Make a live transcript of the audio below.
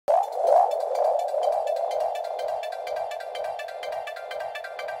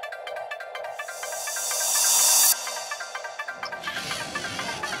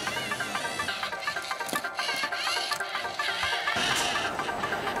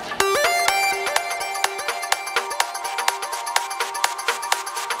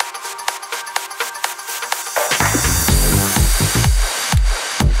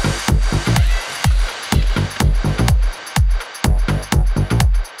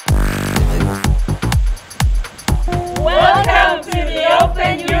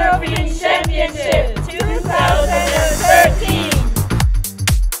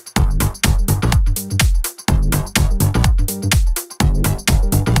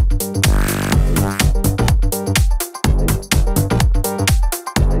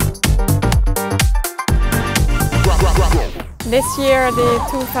This year the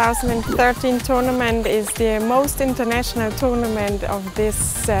 2013 tournament is the most international tournament of this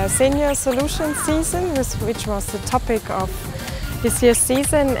senior solution season, which was the topic of this year's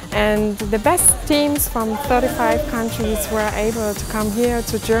season, and the best teams from 35 countries were able to come here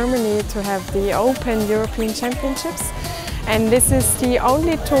to Germany to have the Open European Championships. And this is the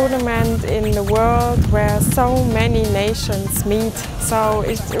only tournament in the world where so many nations meet. So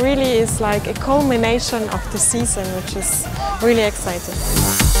it really is like a culmination of the season, which is really exciting.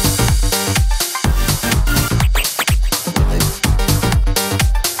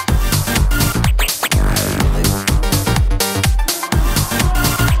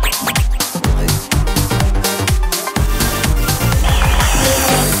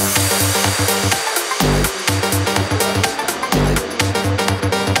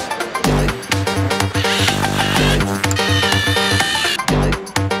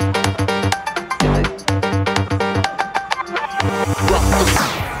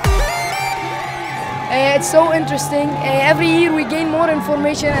 It's so interesting. Every year we gain more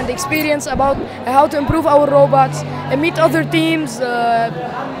information and experience about how to improve our robots and meet other teams.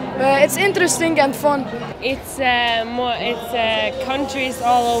 It's interesting and fun. It's countries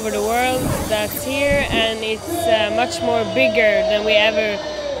all over the world that's here, and it's much more bigger than we ever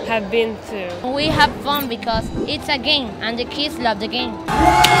have been to. We have fun because it's a game and the kids love the game.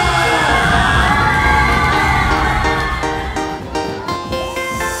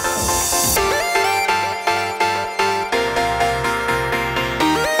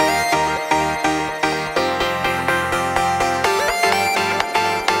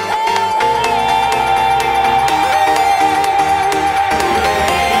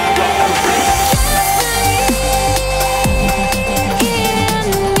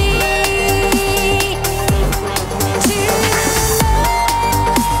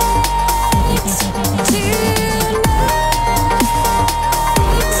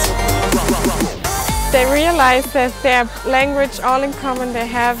 They realize that their language, all in common they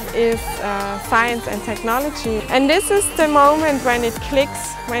have, is science and technology. And this is the moment when it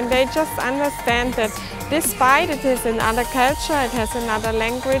clicks, when they just understand that despite it is another culture, it has another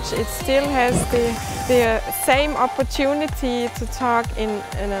language, it still has the same opportunity to talk in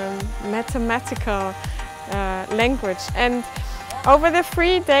a mathematical language. And over the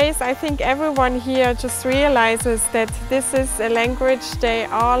 3 days, I think everyone here just realizes that this is a language they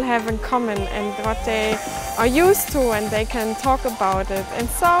all have in common and what they are used to, and they can talk about it. And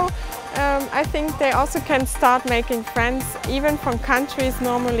so I think they also can start making friends, even from countries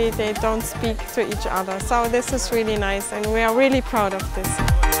normally they don't speak to each other. So this is really nice, and we are really proud of this.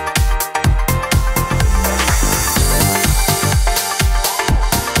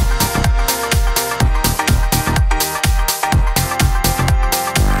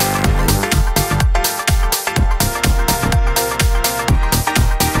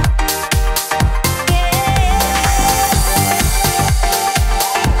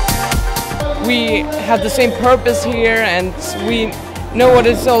 We have the same purpose here and we know what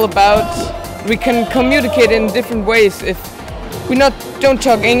it's all about. We can communicate in different ways. If we don't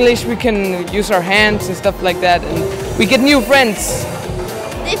talk English, we can use our hands and stuff like that, and we get new friends.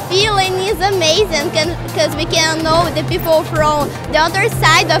 The feeling is amazing because we can know the people from the other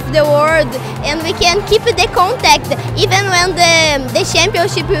side of the world, and we can keep the contact even when the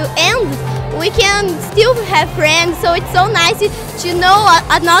championship ends. We can still have friends, so it's so nice to know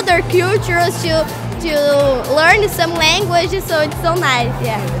another cultures, to learn some language, so it's so nice,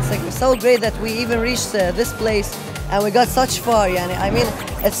 yeah. It's like so great that we even reached this place and we got such far, yeah. I mean,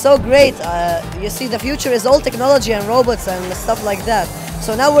 it's so great. You see, the future is all technology and robots and stuff like that.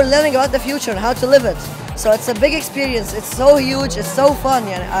 So now we're learning about the future and how to live it. So it's a big experience, it's so huge, it's so fun,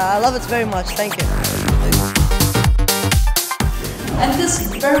 yeah. I love it very much, thank you. And it's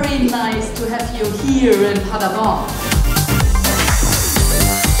very nice to have you here in Paderborn.